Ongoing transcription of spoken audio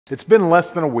It's been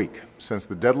less than a week since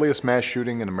the deadliest mass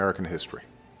shooting in American history.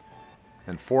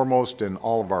 And foremost in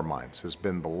all of our minds has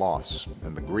been the loss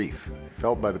and the grief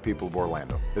felt by the people of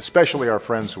Orlando, especially our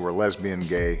friends who are lesbian,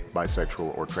 gay,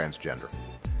 bisexual, or transgender.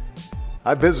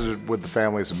 I visited with the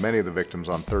families of many of the victims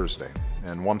on Thursday,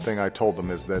 and one thing I told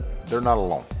them is that they're not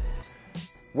alone.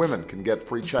 Women can get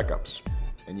free checkups,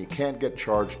 and you can't get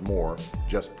charged more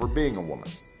just for being a woman.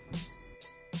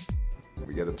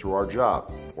 We get it through our job,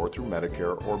 or through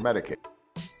Medicare or Medicaid.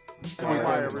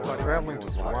 Hi everybody. Traveling to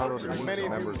Toronto to meet many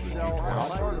members of the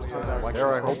G20.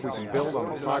 There I hope we can build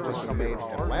on the progress we made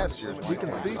in last year. We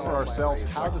can see for ourselves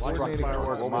how destructive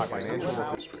our global financial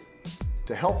industry.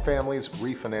 To help families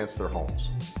refinance their homes,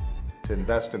 to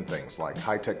invest in things like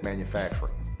high-tech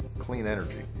manufacturing, clean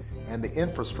energy, and the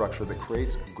infrastructure that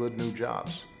creates good new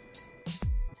jobs.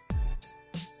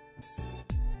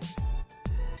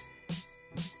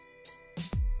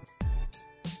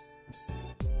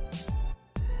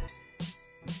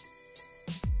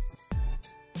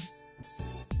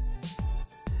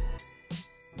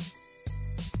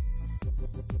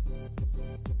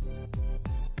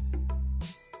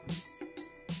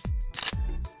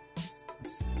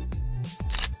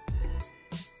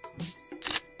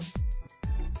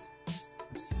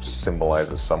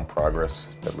 Symbolizes some progress,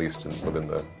 at least within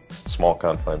the small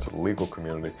confines of the legal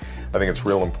community. I think it's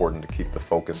real important to keep the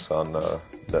focus on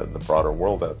the broader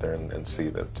world out there and see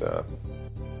that